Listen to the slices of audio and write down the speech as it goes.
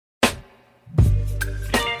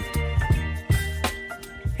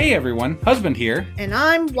Hey everyone, husband here. And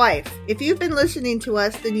I'm wife. If you've been listening to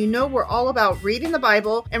us, then you know we're all about reading the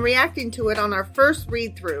Bible and reacting to it on our first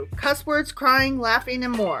read-through. Cuss words, crying, laughing,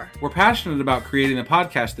 and more. We're passionate about creating a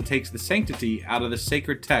podcast that takes the sanctity out of the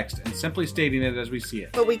sacred text and simply stating it as we see it.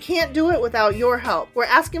 But we can't do it without your help. We're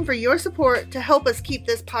asking for your support to help us keep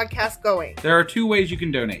this podcast going. There are two ways you can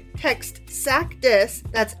donate. Text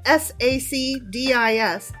SACDIS, that's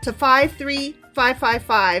SACDIS, to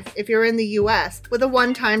 53555 if you're in the U.S. with a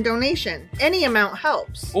one-time donation. Any amount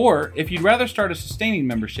helps. Or, if you'd rather start a sustaining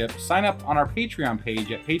membership, sign up on our Patreon page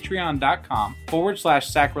at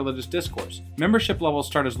patreon.com/sacrilegious discourse. Membership levels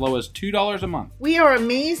start as low as $2 a month. We are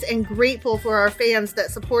amazed and grateful for our fans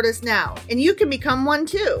that support us now, and you can become one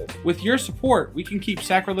too. With your support, we can keep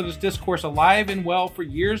Sacrilegious Discourse alive and well for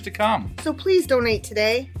years to come. So please donate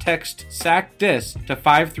today. Text SACDIS to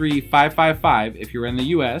 53555 if you're in the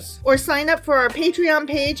U.S. Or sign up for our Patreon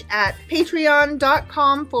page at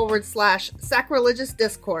patreon.com/sacrilegious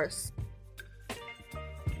discourse.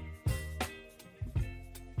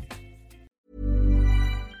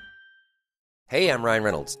 Hey, I'm Ryan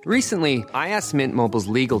Reynolds. Recently, I asked Mint Mobile's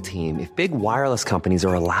legal team if big wireless companies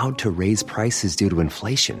are allowed to raise prices due to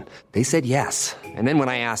inflation. They said yes. And then when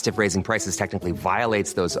I asked if raising prices technically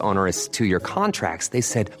violates those onerous two-year contracts, they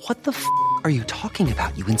said, "What the f*** are you talking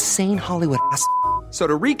about, you insane Hollywood ass?" So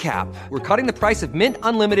to recap, we're cutting the price of Mint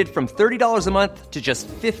Unlimited from $30 a month to just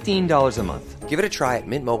 $15 a month. Give it a try at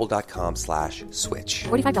mintmobile.com/switch.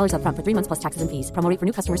 $45 up front for 3 months plus taxes and fees. Promo rate for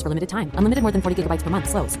new customers for limited time. Unlimited more than 40 gigabytes per month.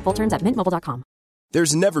 Slows full terms at mintmobile.com.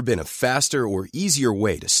 There's never been a faster or easier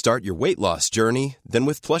way to start your weight loss journey than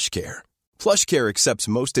with PlushCare. PlushCare accepts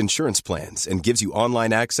most insurance plans and gives you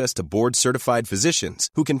online access to board-certified physicians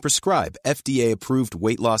who can prescribe FDA-approved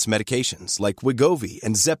weight loss medications like Wegovy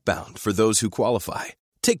and Zepbound for those who qualify.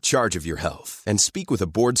 Take charge of your health and speak with a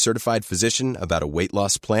board-certified physician about a weight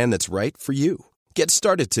loss plan that's right for you. Get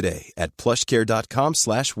started today at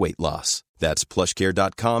plushcare.com/weight loss. That's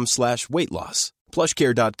plushcare.com/weight loss.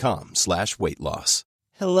 plushcare.com/weight loss.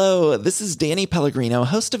 Hello, this is Danny Pellegrino,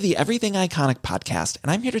 host of the Everything Iconic podcast,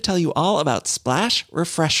 and I'm here to tell you all about Splash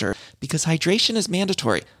Refresher, because hydration is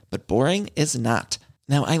mandatory, but boring is not.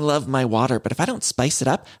 Now, I love my water, but if I don't spice it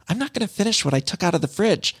up, I'm not going to finish what I took out of the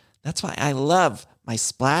fridge. That's why I love my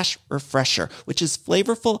Splash Refresher, which is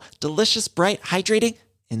flavorful, delicious, bright, hydrating,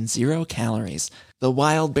 and 0 calories. The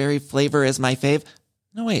wild berry flavor is my fave.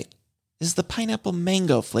 No, wait, is the pineapple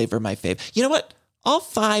mango flavor my fave? You know what? All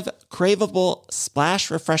 5 craveable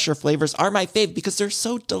Splash Refresher flavors are my fave because they're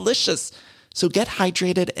so delicious. So get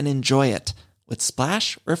hydrated and enjoy it with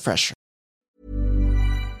Splash Refresher.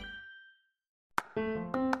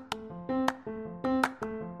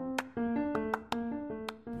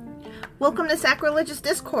 Welcome to Sacrilegious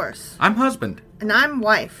Discourse. I'm husband. And I'm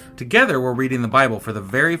wife. Together, we're reading the Bible for the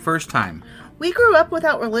very first time. We grew up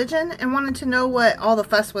without religion and wanted to know what all the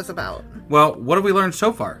fuss was about. Well, what have we learned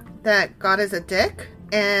so far? That God is a dick,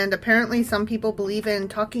 and apparently some people believe in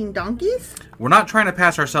talking donkeys? We're not trying to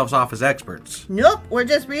pass ourselves off as experts. Nope, we're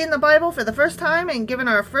just reading the Bible for the first time and giving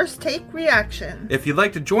our first take reaction. If you'd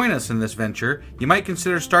like to join us in this venture, you might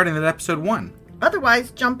consider starting at episode 1.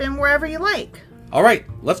 Otherwise, jump in wherever you like. All right,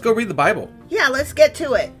 let's go read the Bible. Yeah, let's get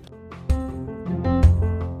to it.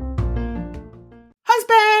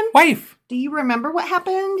 Husband! Wife! Do you remember what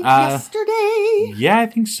happened yesterday? Yeah, I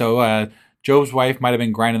think so. Job's wife might have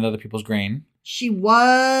been grinding other people's grain. She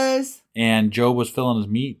was. And Job was filling his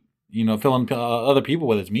meat, filling other people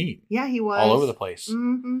with his meat. Yeah, he was. All over the place.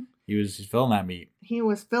 Mm-hmm. He's filling that meat. He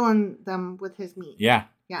was filling them with his meat. Yeah.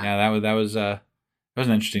 That was an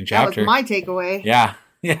interesting chapter. That was my takeaway. Yeah.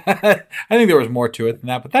 I think there was more to it than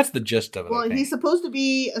that, but that's the gist of it. Well, he's supposed to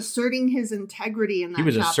be asserting his integrity in that He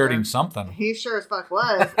was chapter. asserting something. He sure as fuck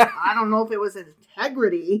was. I don't know if it was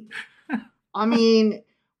integrity. I mean,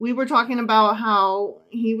 we were talking about how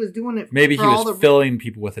he was doing it. Maybe he was filling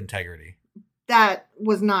people with integrity. That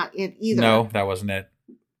was not it either. No, that wasn't it.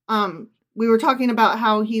 We were talking about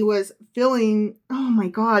how he was filling. Oh my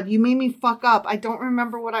God, you made me fuck up. I don't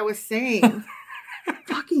remember what I was saying.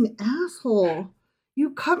 Fucking asshole.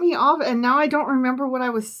 You cut me off and now I don't remember what I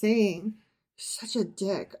was saying. Such a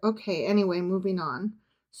dick. Okay, anyway, moving on.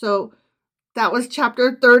 So that was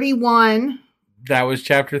chapter 31. That was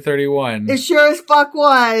chapter 31. It sure as fuck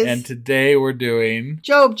was. And today we're doing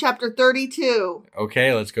Job chapter 32.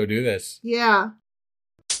 Okay, let's go do this. Yeah.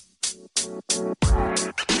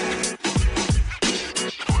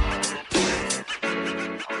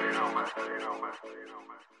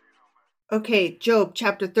 Okay, Job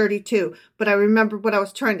chapter 32. But I remember what I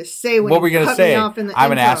was trying to say when what were you cut gonna say? me off in the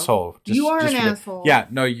I'm intro. an asshole. You are an asshole. Yeah,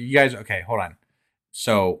 no, you guys. Okay, hold on.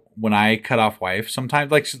 So when I cut off wife,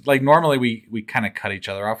 sometimes like normally we kind of cut each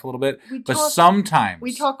other off a little bit, but sometimes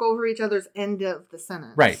we talk over each other's end of the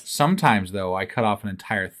sentence. Right. Sometimes though, I cut off an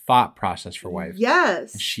entire thought process for wife.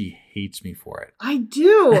 Yes. And she hates me for it. I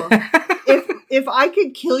do. if I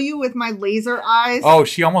could kill you with my laser eyes. Oh,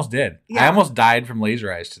 she almost did. Yeah. I almost died from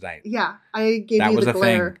laser eyes tonight. Yeah, I gave that you was the a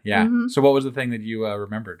glare. thing. Yeah. Mm-hmm. So what was the thing that you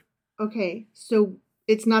remembered? Okay, so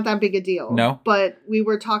it's not that big a deal. No. But we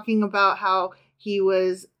were talking about how he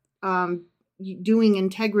was doing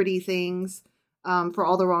integrity things for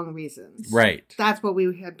all the wrong reasons. Right. That's what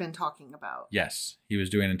we had been talking about. Yes. He was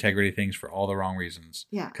doing integrity things for all the wrong reasons.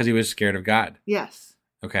 Yeah. Because he was scared of God. Yes.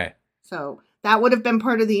 Okay. So that would have been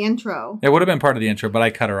part of the intro. It would have been part of the intro, but I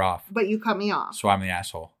cut her off. But you cut me off. So I'm the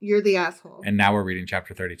asshole. You're the asshole. And now we're reading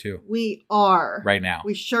chapter 32. We are. Right now.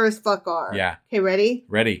 We sure as fuck are. Yeah. Okay, ready?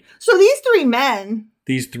 Ready. So these three men,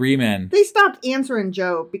 they stopped answering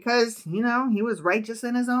Job because, he was righteous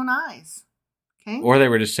in his own eyes. Okay? Or they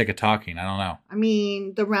were just sick of talking. I don't know. I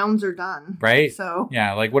mean, the rounds are done. Right? So.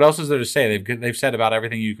 Yeah, like what else is there to say? They've said about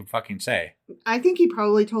everything you could fucking say. I think he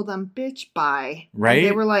probably told them, bitch, bye. Right? And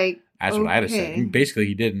they were like, that's what I'd have said. I mean, basically,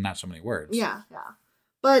 he did in not so many words. Yeah.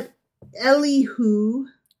 But Elihu,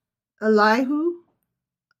 that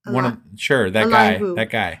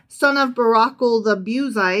guy. Son of Barachel the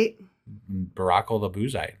Buzite. Barachel the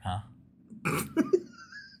Buzite, huh?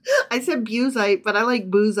 I said Buzite, but I like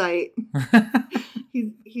Buzite.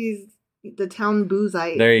 he's the town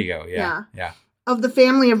Buzite. There you go. Yeah. Of the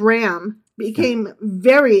family of Ram, became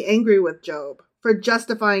very angry with Job for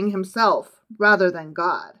justifying himself rather than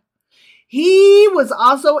God. He was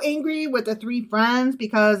also angry with the three friends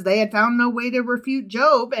because they had found no way to refute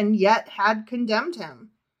Job and yet had condemned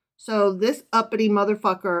him. So this uppity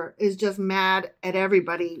motherfucker is just mad at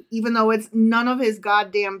everybody, even though it's none of his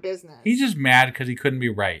goddamn business. He's just mad because he couldn't be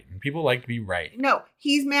right. And people like to be right. No,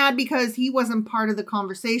 he's mad because he wasn't part of the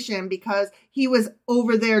conversation because he was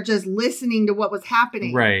over there just listening to what was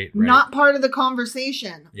happening. Right. Not part of the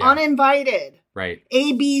conversation. Yeah. Uninvited. Right.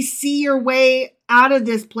 ABC your way out of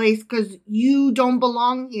this place because you don't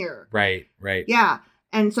belong here. Right. Yeah.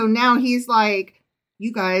 And so now he's like,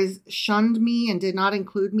 you guys shunned me and did not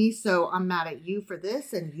include me, so I'm mad at you for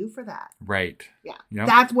this and you for that. Right. Yeah. Yep.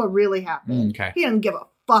 That's what really happened. Okay. He didn't give a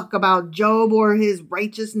fuck about Job or his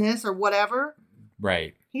righteousness or whatever.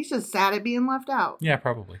 Right. He's just sad at being left out. Yeah,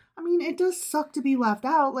 probably. I mean, it does suck to be left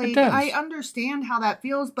out. Like, it does. I understand how that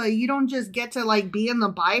feels, but you don't just get to, like, be in the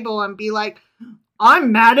Bible and be like,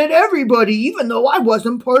 I'm mad at everybody, even though I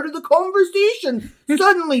wasn't part of the conversation.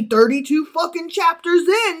 Suddenly, 32 fucking chapters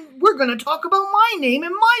in, we're going to talk about my name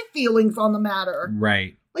and my feelings on the matter.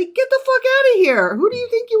 Right. Like, get the fuck out of here. Who do you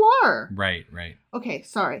think you are? Right. Okay,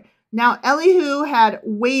 sorry. Now, Elihu had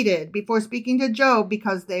waited before speaking to Job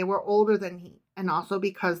because they were older than he, and also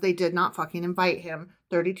because they did not fucking invite him.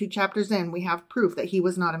 32 chapters in, we have proof that he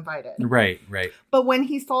was not invited. Right. But when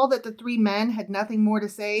he saw that the three men had nothing more to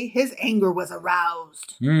say, his anger was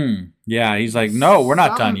aroused. Yeah, he's like, no, we're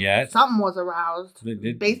not done yet. Something was aroused.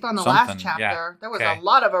 Based on the last chapter, yeah. there was a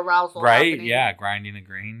lot of arousal happening. Yeah, grinding the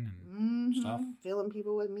grain and stuff. Filling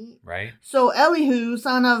people with meat. Right. So Elihu,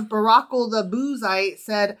 son of Barachel the Buzite,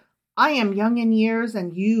 said, I am young in years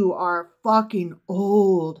and you are fucking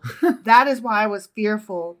old. That is why I was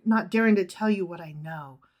fearful, not daring to tell you what I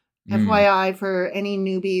know. FYI, for any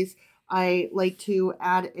newbies, I like to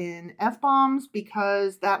add in F-bombs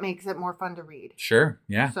because that makes it more fun to read. Sure,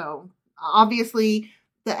 yeah. So, obviously,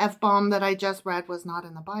 the F-bomb that I just read was not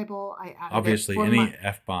in the Bible. I added obviously, any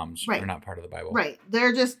F-bombs are not part of the Bible. Right.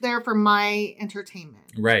 They're just there for my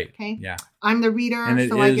entertainment. Right. Okay? Yeah. I'm the reader,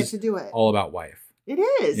 so I get to do it. All about wife. It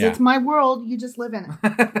is. Yeah. It's my world. You just live in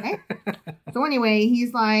it. Okay? So anyway,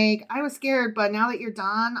 he's like, I was scared, but now that you're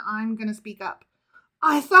done, I'm going to speak up.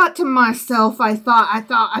 I thought to myself, I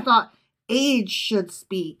thought age should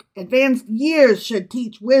speak. Advanced years should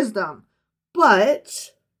teach wisdom.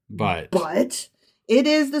 But it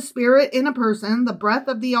is the spirit in a person, the breath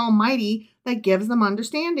of the Almighty, that gives them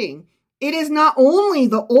understanding. It is not only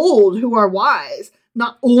the old who are wise,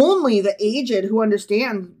 not only the aged who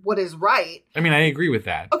understand what is right. I mean, I agree with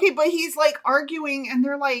that. Okay, but he's like arguing and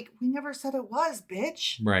they're like, we never said it was,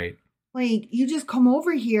 bitch. Right. Like, you just come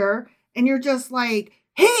over here and you're just like,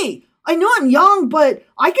 hey, I know I'm young, but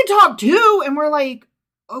I can talk too. And we're like,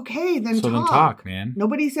 okay, then talk. So then talk, man.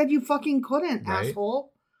 Nobody said you fucking couldn't,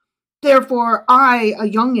 asshole. Therefore, I, a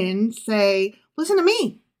youngin, say, listen to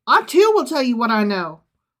me. I too will tell you what I know.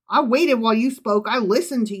 I waited while you spoke. I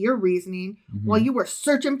listened to your reasoning. While you were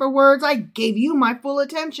searching for words, I gave you my full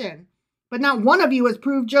attention. But not one of you has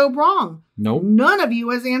proved Job wrong. Nope. None of you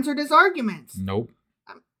has answered his arguments. Nope.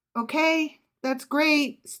 Okay, that's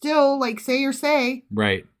great. Still, like, say your say.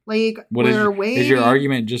 Right. Like, is your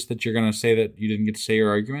argument just that you're going to say that you didn't get to say your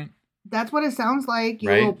argument? That's what it sounds like, you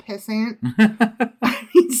right? little pissant. I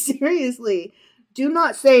mean, seriously. Do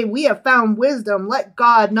not say, we have found wisdom. Let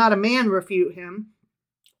God, not a man, refute him.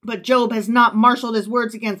 But Job has not marshaled his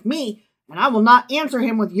words against me, and I will not answer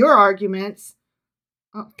him with your arguments.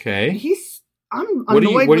 Okay. I'm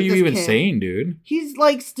annoyed what are you this even kid. saying, dude? He's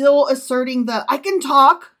like still asserting I can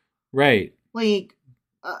talk. Right. Like,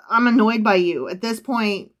 I'm annoyed by you. At this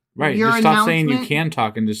point, right. Your just stop saying you can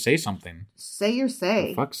talk and just say something. Say your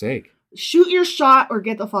say. For fuck's sake. Shoot your shot or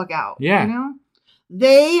get the fuck out. Yeah. You know?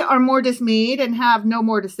 They are more dismayed and have no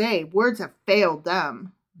more to say. Words have failed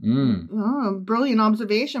them. Oh, brilliant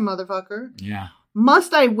observation, motherfucker. Yeah.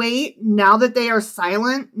 Must I wait now that they are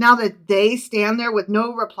silent? Now that they stand there with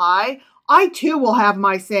no reply? I too will have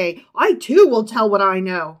my say. I too will tell what I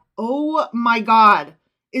know. Oh my God.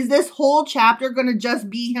 Is this whole chapter going to just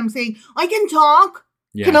be him saying, I can talk?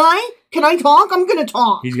 Yeah. Can I? Can I talk? I'm going to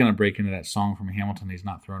talk. He's going to break into that song from Hamilton. He's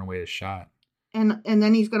not throwing away his shot. And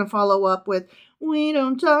then he's going to follow up with, we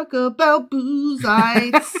don't talk about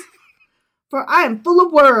boozites. For I am full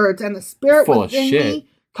of words, and the spirit within me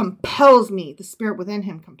compels me. The spirit within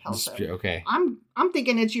him compels him. Okay. I'm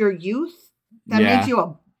thinking it's your youth that makes you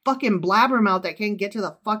a fucking blabbermouth that can't get to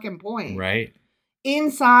the fucking point. Right.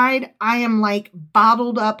 Inside, I am like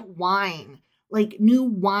bottled up wine, like new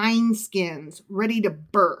wine skins ready to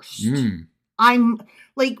burst. I'm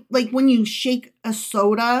like when you shake a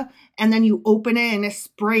soda and then you open it and it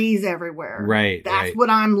sprays everywhere. Right. That's what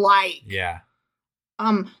I'm like. Yeah.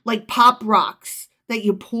 Like Pop Rocks that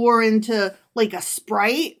you pour into like a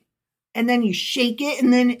Sprite and then you shake it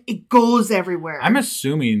and then it goes everywhere. I'm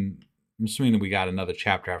assuming that we got another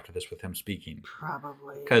chapter after this with him speaking.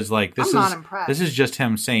 Probably. Because like I'm not impressed. This is just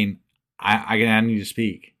him saying, I need to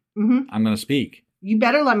speak. Mm-hmm. I'm going to speak. You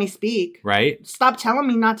better let me speak. Right. Stop telling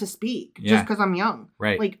me not to speak just because I'm young.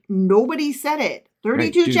 Right. Like nobody said it.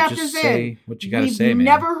 32 chapters just in. Say what you got to say, man.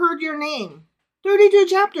 Never heard your name. 32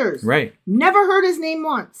 chapters. Right. Never heard his name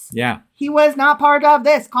once. Yeah. He was not part of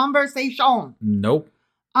this conversation. Nope.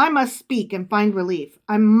 I must speak and find relief.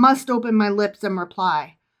 I must open my lips and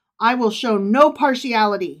reply. I will show no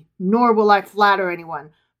partiality, nor will I flatter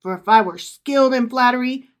anyone. For if I were skilled in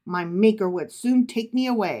flattery, my maker would soon take me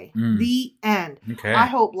away. The end. Okay. I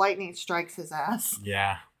hope lightning strikes his ass.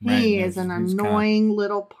 Yeah. He is an annoying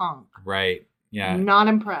little punk. Right. Yeah. Not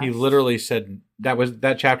impressed. He literally said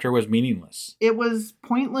that chapter was meaningless. It was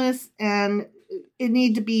pointless and it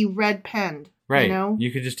needed to be red penned. Right. You know?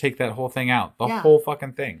 You could just take that whole thing out. The whole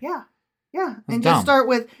fucking thing. Yeah. Yeah. That's and dumb. just start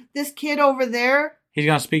with this kid over there. He's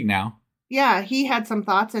going to speak now. Yeah. He had some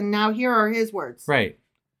thoughts and now here are his words. Right.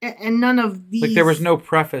 And none of these. Like there was no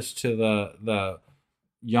preface to the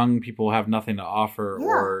young people have nothing to offer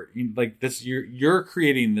or like this. You're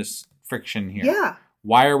creating this friction here. Yeah.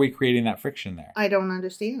 Why are we creating that friction there? I don't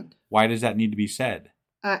understand. Why does that need to be said?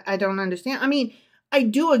 I don't understand. I mean, I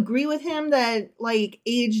do agree with him that like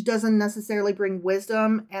age doesn't necessarily bring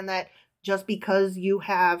wisdom and that just because you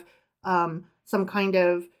have some kind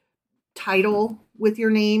of title with your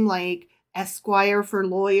name, like Esquire for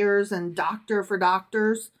lawyers and doctor for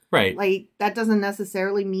doctors. Right. Like that doesn't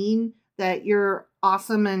necessarily mean that you're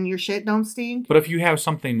awesome and your shit don't stink. But if you have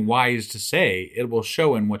something wise to say, it will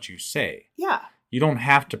show in what you say. Yeah. You don't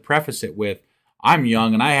have to preface it with, I'm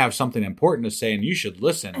young and I have something important to say and you should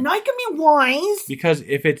listen. And I can be wise. Because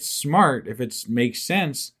if it's smart, if it makes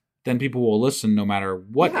sense, then people will listen no matter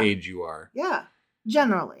what age you are. Yeah.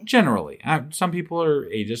 Generally. Some people are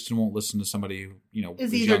ageist and won't listen to somebody who,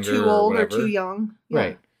 is either too old or too young. Yeah.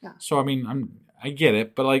 Right. Yeah. So, I mean, I get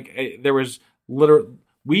it. But like there was literally,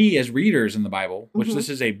 we as readers in the Bible, which this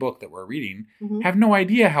is a book that we're reading, have no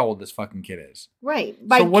idea how old this fucking kid is. Right.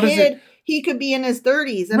 By so kid, he could be in his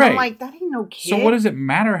 30s. And I'm like, that ain't no kid. So what does it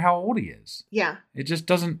matter how old he is? Yeah. It just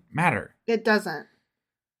doesn't matter. It doesn't.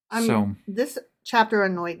 This chapter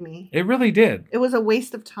annoyed me. It really did. It was a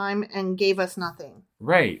waste of time and gave us nothing.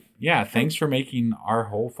 Right. Yeah. Thanks for making our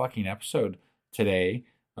whole fucking episode today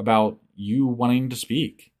about you wanting to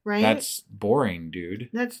speak. Right. That's boring, dude.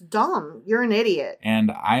 That's dumb. You're an idiot. And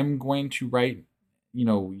I'm going to write,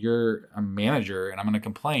 you're a manager and I'm going to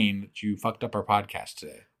complain that you fucked up our podcast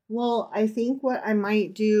today. Well, I think what I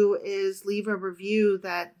might do is leave a review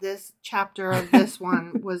that this chapter of this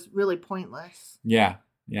one was really pointless. Yeah.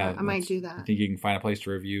 Yeah. I might do that. I think you can find a place to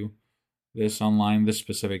review this online, this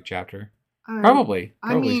specific chapter. Probably.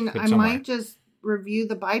 I mean, I might just review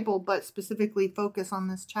the Bible, but specifically focus on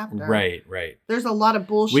this chapter. Right. There's a lot of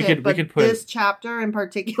bullshit, but this chapter in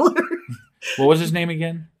particular. What was his name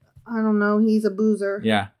again? I don't know. He's a boozer.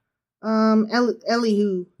 Yeah.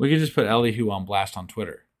 Elihu. We could just put Elihu on blast on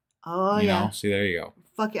Twitter. Oh, you yeah. know? See, there you go.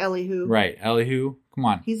 Fuck Elihu. Right. Elihu, come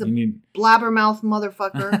on. He's a blabbermouth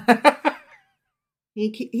motherfucker.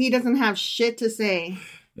 He doesn't have shit to say.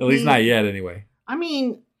 At least not yet, anyway. I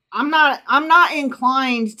mean, I'm not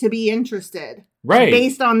inclined to be interested. Right.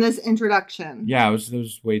 Based on this introduction. Yeah, it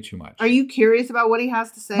was way too much. Are you curious about what he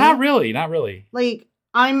has to say? Not really. Not really. Like,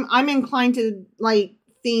 I'm inclined to like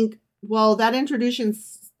think, well, that introduction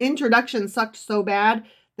sucked so bad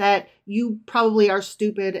that you probably are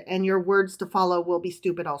stupid and your words to follow will be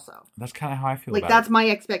stupid also. That's kind of how I feel like about that's it. my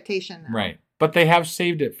expectation now. Right. But they have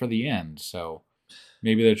saved it for the end, so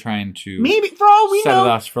maybe they're trying to for all we set know,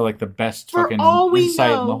 us for like the best fucking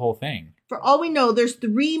insight in the whole thing. For all we know, there's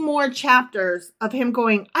 3 more chapters of him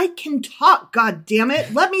going, I can talk, God damn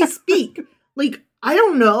it. Let me speak. Like, I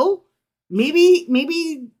don't know. Maybe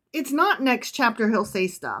it's not next chapter he'll say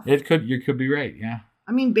stuff. You could be right, yeah.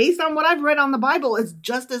 I mean, based on what I've read on the Bible, it's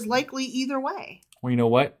just as likely either way. Well, you know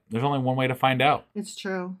what? There's only one way to find out. It's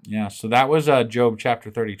true. Yeah, so that was Job chapter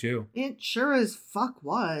 32. It sure as fuck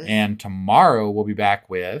was. And tomorrow we'll be back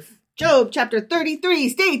with Job chapter 33.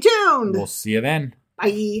 Stay tuned. We'll see you then.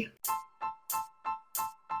 Bye.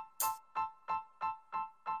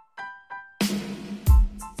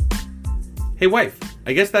 Hey, wife,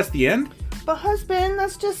 I guess that's the end? But husband,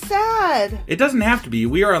 that's just sad. It doesn't have to be.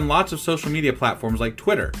 We are on lots of social media platforms like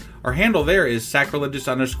Twitter. Our handle there is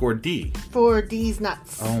sacrilegious_D. For D's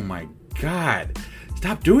nuts. Oh my God.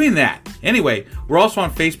 Stop doing that. Anyway, we're also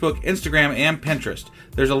on Facebook, Instagram, and Pinterest.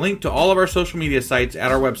 There's a link to all of our social media sites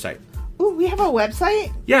at our website. Ooh, we have a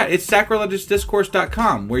website? Yeah, it's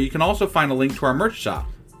sacrilegiousdiscourse.com, where you can also find a link to our merch shop.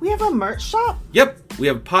 We have a merch shop? Yep, we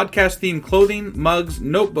have podcast-themed clothing, mugs,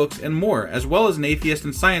 notebooks, and more, as well as an atheist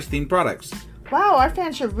and science-themed products. Wow, our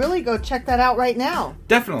fans should really go check that out right now.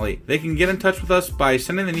 Definitely. They can get in touch with us by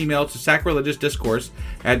sending an email to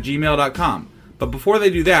sacrilegiousdiscourse@gmail.com. But before they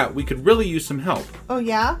do that, we could really use some help. Oh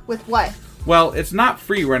yeah? With what? Well, it's not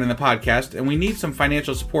free running the podcast, and we need some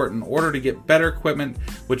financial support in order to get better equipment,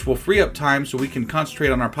 which will free up time so we can concentrate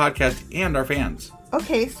on our podcast and our fans.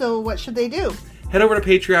 Okay, so what should they do? Head over to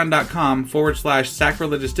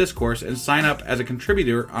patreon.com/sacrilegiousdiscourse and sign up as a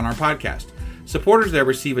contributor on our podcast. Supporters there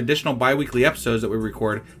receive additional bi-weekly episodes that we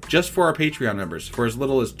record just for our Patreon members for as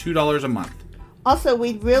little as $2 a month. Also,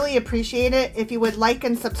 we'd really appreciate it if you would like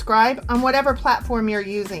and subscribe on whatever platform you're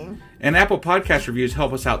using. And Apple Podcast reviews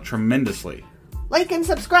help us out tremendously. Like and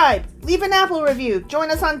subscribe. Leave an Apple review.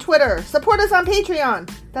 Join us on Twitter. Support us on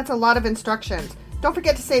Patreon. That's a lot of instructions. Don't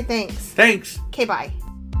forget to say thanks. Thanks. Okay, bye.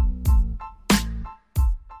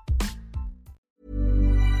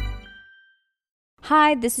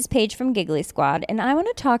 Hi, this is Paige from Giggly Squad, and I want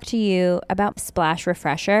to talk to you about Splash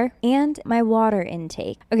Refresher and my water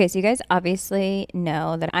intake. Okay, so you guys obviously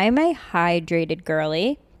know that I'm a hydrated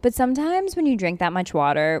girly, but sometimes when you drink that much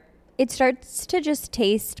water, it starts to just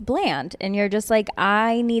taste bland, and you're just like,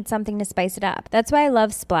 I need something to spice it up. That's why I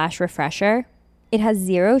love Splash Refresher. It has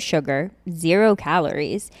 0 sugar, 0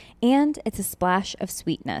 calories, and it's a splash of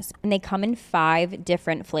sweetness. And they come in 5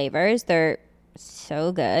 different flavors. They're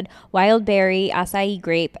so good. Wild berry, acai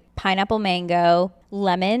grape, pineapple mango,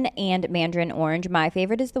 lemon, and mandarin orange. My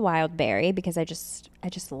favorite is the wild berry because I just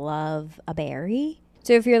love a berry.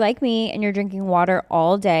 So if you're like me and you're drinking water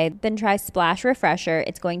all day, then try Splash Refresher.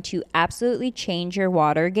 It's going to absolutely change your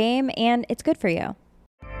water game, and it's good for you.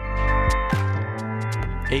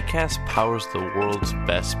 Acast powers the world's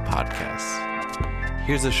best podcasts.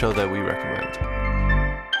 Here's a show that we recommend.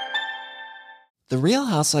 The Real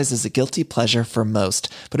Housewives is a guilty pleasure for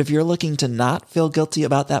most, but if you're looking to not feel guilty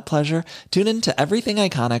about that pleasure, tune in to Everything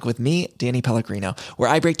Iconic with me, Danny Pellegrino, where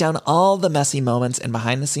I break down all the messy moments and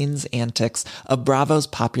behind-the-scenes antics of Bravo's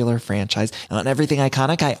popular franchise. And on Everything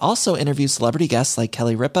Iconic, I also interview celebrity guests like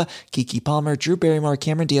Kelly Ripa, Keke Palmer, Drew Barrymore,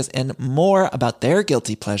 Cameron Diaz, and more about their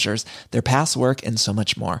guilty pleasures, their past work, and so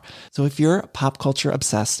much more. So if you're pop culture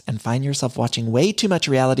obsessed and find yourself watching way too much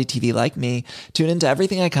reality TV like me, tune into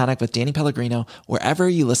Everything Iconic with Danny Pellegrino, wherever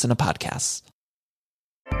you listen to podcasts.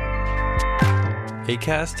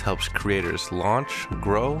 Acast helps creators launch,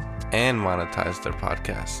 grow, and monetize their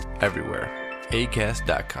podcasts everywhere.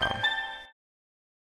 Acast.com.